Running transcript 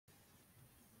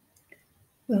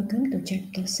Welcome to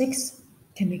Chapter 6,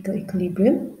 Chemical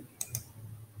Equilibrium.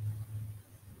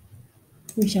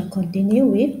 We shall continue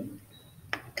with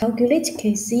calculate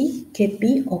Kc,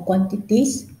 Kp or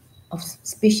quantities of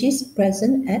species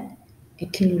present at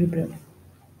equilibrium.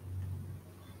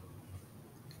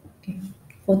 Okay.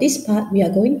 For this part, we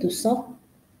are going to solve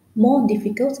more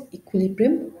difficult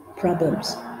equilibrium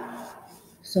problems.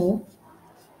 So,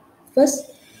 first,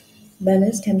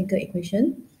 balance chemical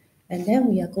equation, and then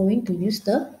we are going to use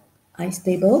the ice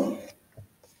table.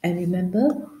 And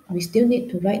remember, we still need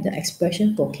to write the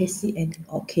expression for Kc and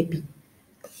or Kp.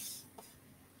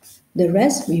 The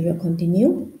rest we will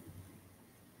continue.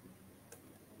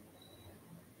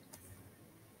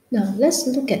 Now let's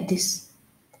look at these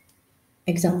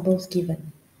examples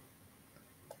given.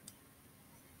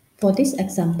 For these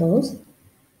examples,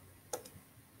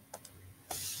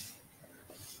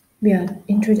 I'm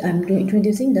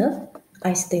introducing the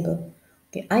ICE table.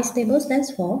 Okay, ICE table stands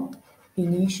for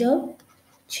Initial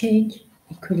Change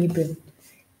Equilibrium.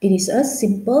 It is a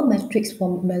simple matrix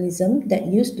formalism that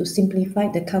used to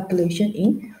simplify the calculation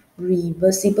in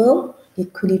reversible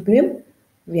equilibrium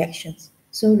reactions.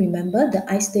 So remember, the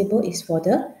ICE table is for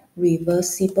the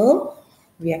reversible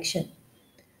reaction.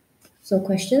 So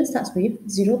question starts with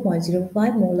 0.05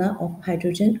 molar of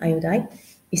hydrogen iodide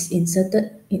is inserted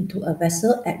into a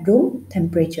vessel at room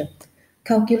temperature.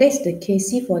 Calculates the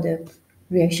Kc for the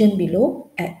reaction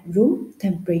below at room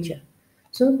temperature.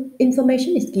 So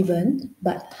information is given,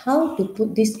 but how to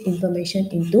put this information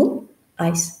into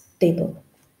ICE table?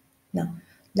 Now,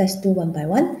 let's do one by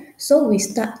one. So we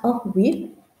start off with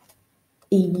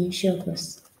initial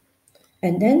first.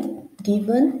 And then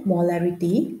given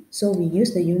molarity, so we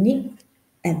use the unit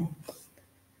M,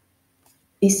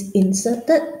 is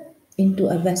inserted into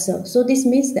a vessel. So this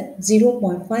means that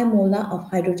 0.5 molar of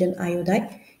hydrogen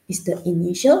iodide is the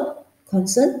initial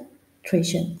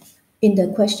concentration. In the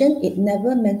question, it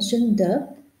never mentioned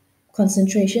the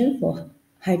concentration for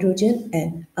hydrogen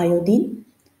and iodine,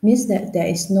 means that there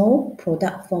is no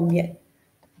product formed yet.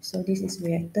 So this is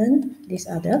reactant, these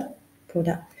are the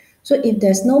product. So if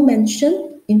there's no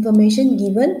information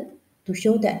given to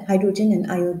show that hydrogen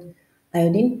and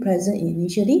iodine present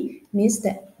initially, means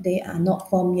that they are not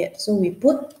formed yet. So we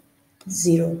put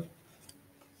 0.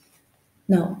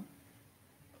 Now,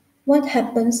 what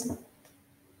happens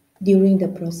during the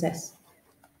process?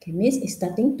 Okay, means it's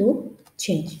starting to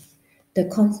change. The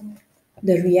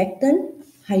reactant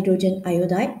hydrogen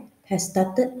iodide has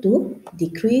started to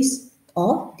decrease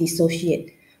or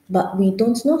dissociate. But we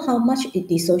don't know how much it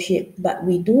dissociates, but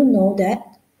we do know that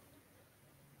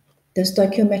the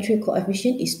stoichiometric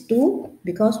coefficient is 2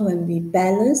 because when we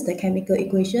balance the chemical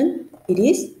equation, it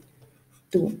is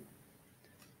 2.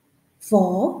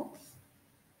 For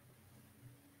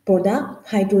product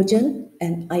hydrogen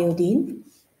and iodine,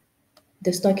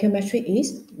 the stoichiometry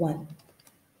is 1.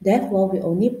 Therefore, we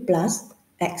only plus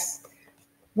X.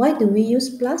 Why do we use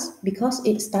plus? Because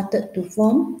it started to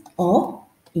form or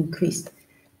increase.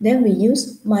 Then we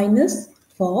use minus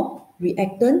for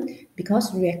reactant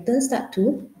because reactants start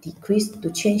to decrease to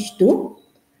change to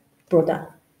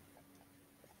product.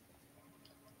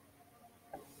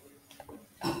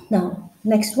 Now,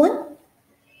 next one.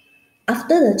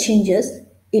 After the changes,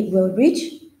 it will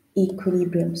reach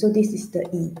equilibrium. So this is the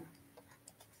E.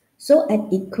 So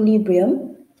at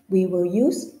equilibrium, we will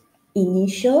use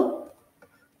initial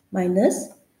minus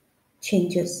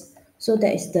changes. So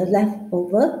that is the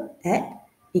leftover at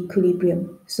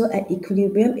equilibrium. So at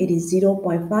equilibrium, it is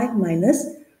 0.5 minus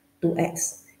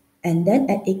 2x. And then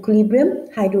at equilibrium,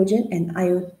 hydrogen and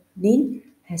iodine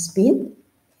has been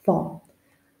formed.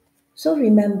 So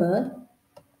remember,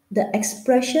 the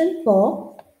expression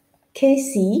for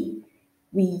Kc,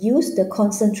 we use the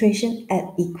concentration at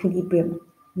equilibrium,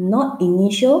 not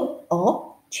initial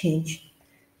or change.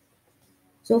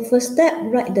 So first step,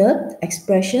 write the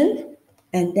expression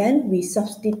and then we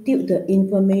substitute the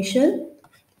information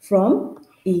from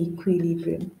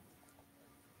equilibrium.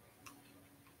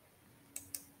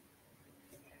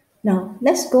 Now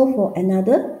let's go for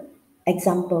another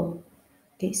example.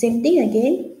 Okay, same thing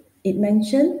again. It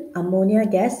mentioned ammonia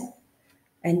gas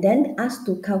and then asked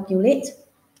to calculate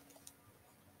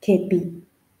Kp.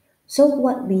 So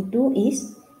what we do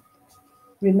is,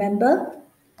 remember,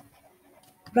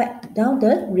 write down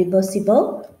the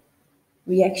reversible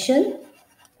reaction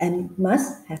and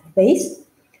must have phase.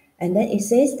 And then it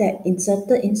says that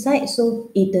inserted inside, so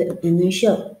the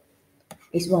initial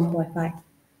is 1.5.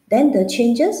 Then the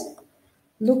changes,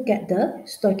 look at the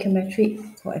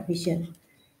stoichiometric coefficient.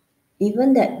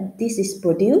 Even that this is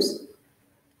produced,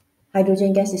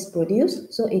 hydrogen gas is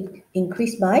produced, so it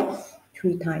increased by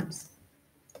 3 times.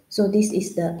 So this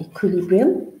is the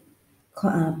equilibrium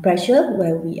pressure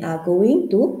where we are going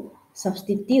to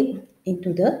substitute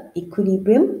into the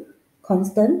equilibrium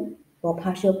constant for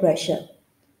partial pressure.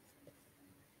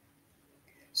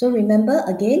 So remember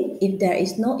again, if there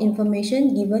is no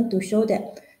information given to show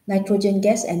that nitrogen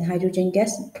gas and hydrogen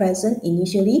gas present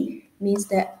initially, means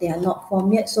that they are not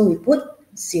formed yet, so we put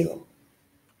 0.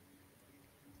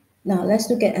 Now let's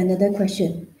look at another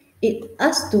question. It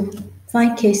asks to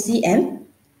find Kc and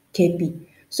Kp.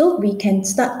 So we can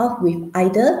start off with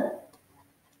either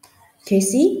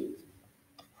Kc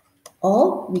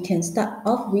or we can start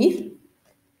off with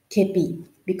Kp,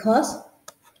 because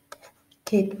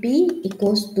Kp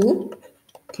equals to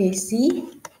Kc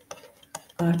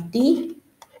RT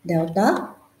delta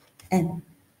N.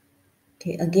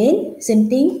 Okay, again, same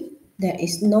thing. There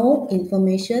is no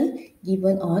information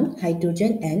given on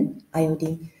hydrogen and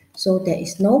iodine. So there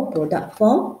is no product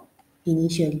formed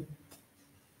initially.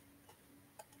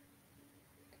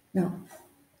 Now,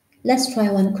 let's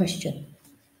try one question.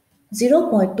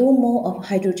 0.2 mole of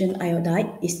hydrogen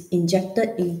iodide is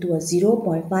injected into a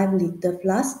 0.5 liter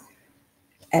flask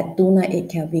at 298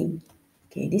 Kelvin.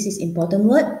 Okay, this is important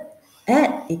word.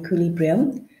 At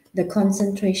equilibrium, the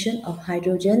concentration of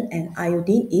hydrogen and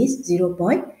iodine is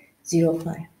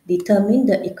 0.05. Determine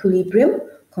the equilibrium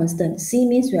constant. C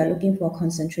means we are looking for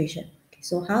concentration. Okay,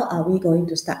 so how are we going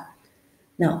to start?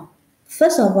 Now,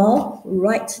 first of all,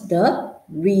 write the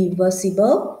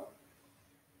reversible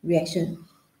reaction.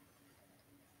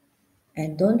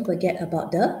 And don't forget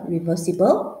about the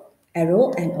reversible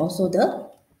arrow and also the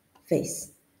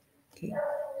phase. Okay.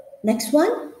 Next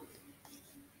one,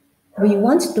 we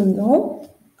want to know,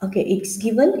 okay, it's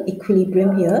given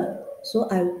equilibrium here. So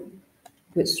I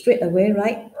would straight away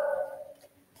write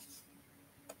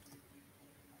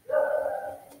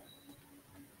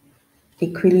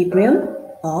equilibrium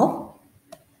of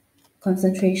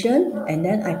concentration, and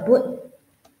then I put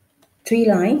 3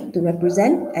 lines to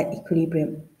represent at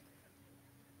equilibrium.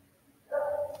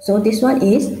 So this one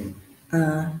is,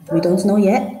 we don't know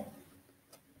yet.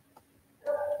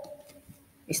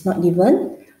 It's not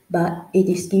given, but it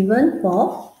is given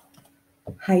for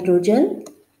hydrogen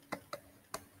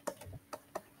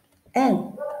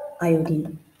and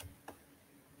iodine.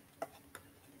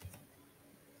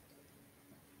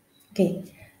 Okay,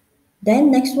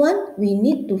 then next one, we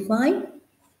need to find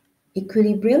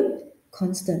equilibrium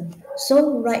constant.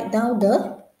 So write down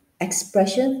the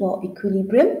expression for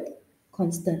equilibrium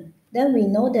constant. Then we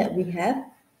know that we have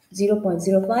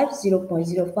 0.05,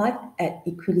 0.05 at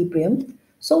equilibrium.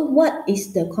 So what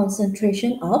is the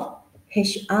concentration of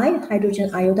Hi,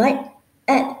 hydrogen iodide,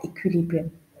 at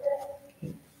equilibrium?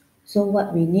 Okay. So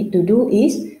what we need to do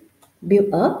is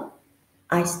build a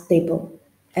ice table.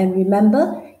 And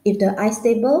remember, if the ice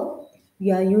table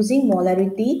we are using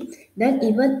molarity, then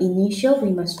even initial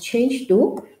we must change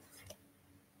to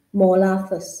molar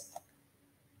first.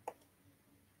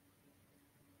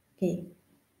 Okay.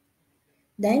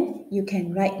 Then you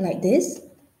can write like this.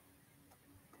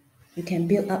 You can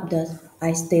build up the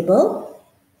ice table.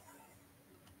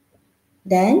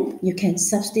 Then you can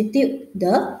substitute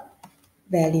the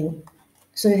value.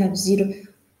 So you have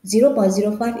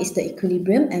 0.05 is the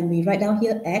equilibrium, and we write down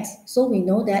here x. So we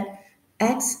know that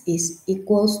x is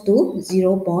equals to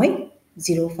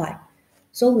 0.05.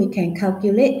 So we can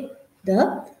calculate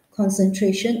the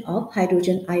concentration of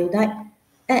hydrogen iodide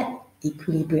at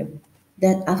equilibrium.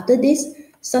 Then after this,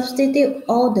 substitute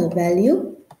all the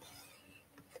value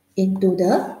into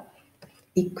the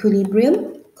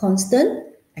equilibrium constant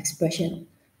expression.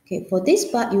 Okay, for this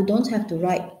part, you don't have to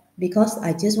write, because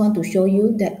I just want to show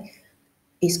you that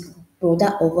it's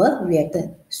product over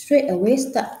reactant. Straight away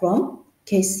start from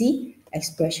Kc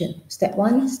expression. Step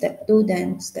 1, step 2,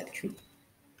 then step 3.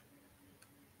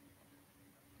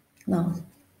 Now,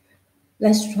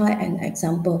 let's try an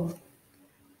example.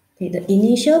 Okay, the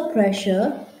initial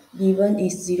pressure given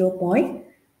is 0.2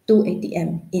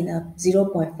 atm in a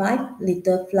 0.5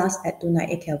 liter flask at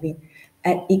 298 Kelvin.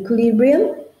 At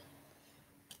equilibrium,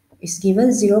 is given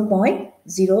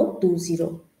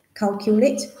 0.020.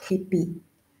 Calculate Kp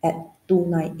at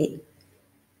 298.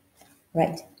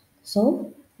 Right.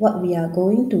 So what we are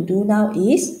going to do now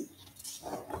is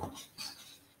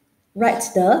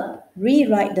rewrite the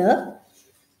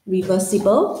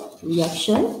reversible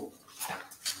reaction.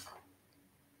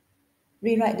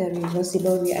 Rewrite the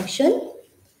reversible reaction.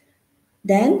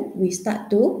 Then we start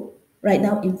to write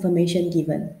down information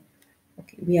given.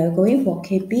 Okay, we are going for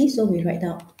Kp, so we write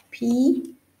down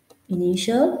P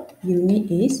initial unit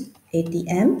is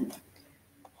atm,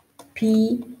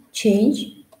 P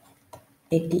change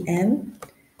atm,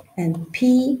 and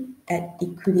P at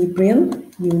equilibrium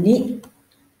you need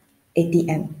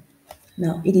ATM.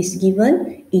 Now it is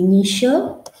given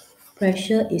initial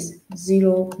pressure is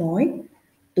 0.20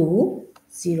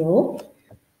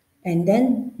 and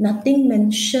then nothing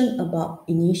mentioned about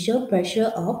initial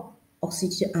pressure of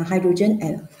oxygen, hydrogen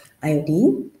and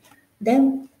iodine.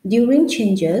 Then during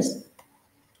changes,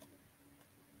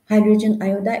 hydrogen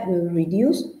iodide will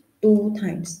reduce 2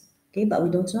 times. Okay, but we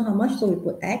don't know how much, so we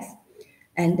put X.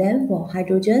 And then for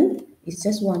hydrogen, it's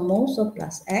just 1 mole, so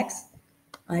plus X.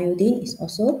 Iodine is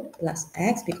also plus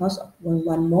X because of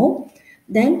 1 mole.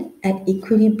 Then at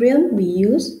equilibrium, we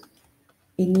use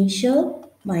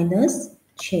initial minus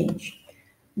change.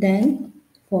 Then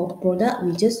for product,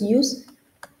 we just use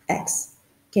X.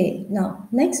 Okay, now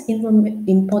next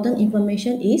important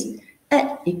information is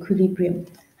at equilibrium.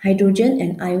 Hydrogen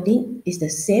and iodine is the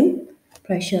same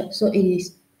pressure, so it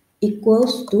is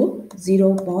equals to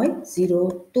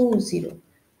 0.020,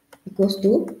 equals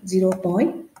to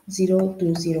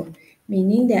 0.020,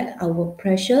 meaning that our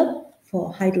pressure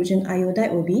for hydrogen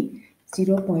iodide will be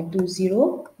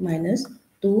 0.20 minus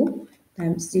 2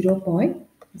 times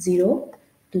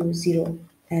 0.020,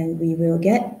 and we will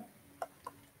get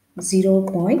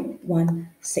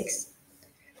 0.16.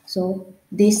 So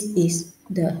this is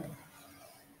the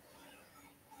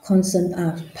constant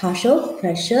partial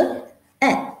pressure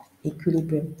at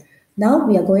equilibrium. Now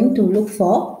we are going to look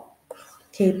for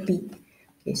Kp.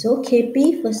 Okay, so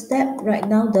Kp, first step, write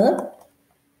down the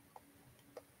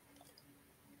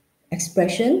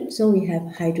expression. So we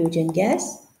have hydrogen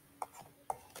gas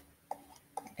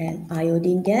and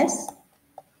iodine gas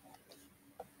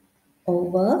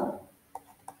over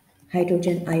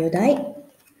hydrogen iodide.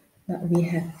 But we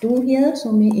have 2 here,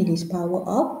 so mean it is power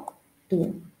of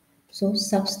 2. So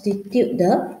substitute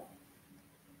the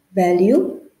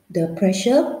value, the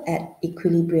pressure at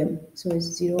equilibrium. So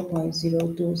it's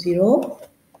 0.020,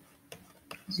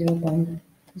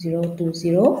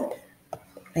 0.020,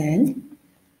 and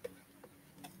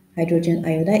hydrogen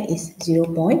iodide is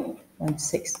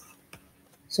 0.16.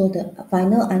 So the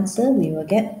final answer we will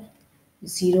get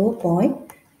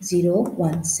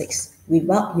 0.016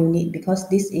 without unit, because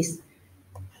this is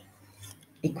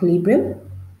equilibrium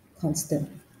constant.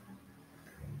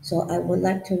 So I would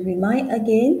like to remind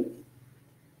again,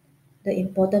 the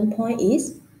important point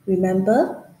is,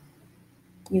 remember,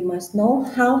 you must know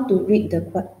how to read the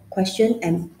question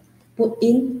and put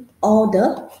in all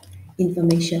the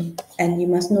information. And you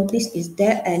must notice, is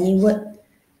there any word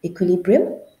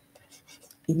equilibrium,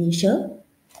 initial,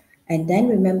 and then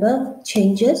remember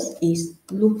changes is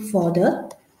look for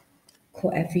the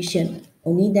coefficient.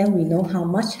 Only then we know how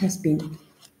much has been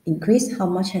increased, how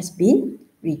much has been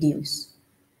reduced.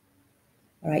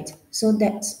 Alright, so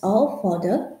that's all for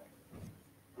the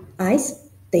ice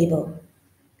table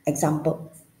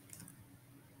example.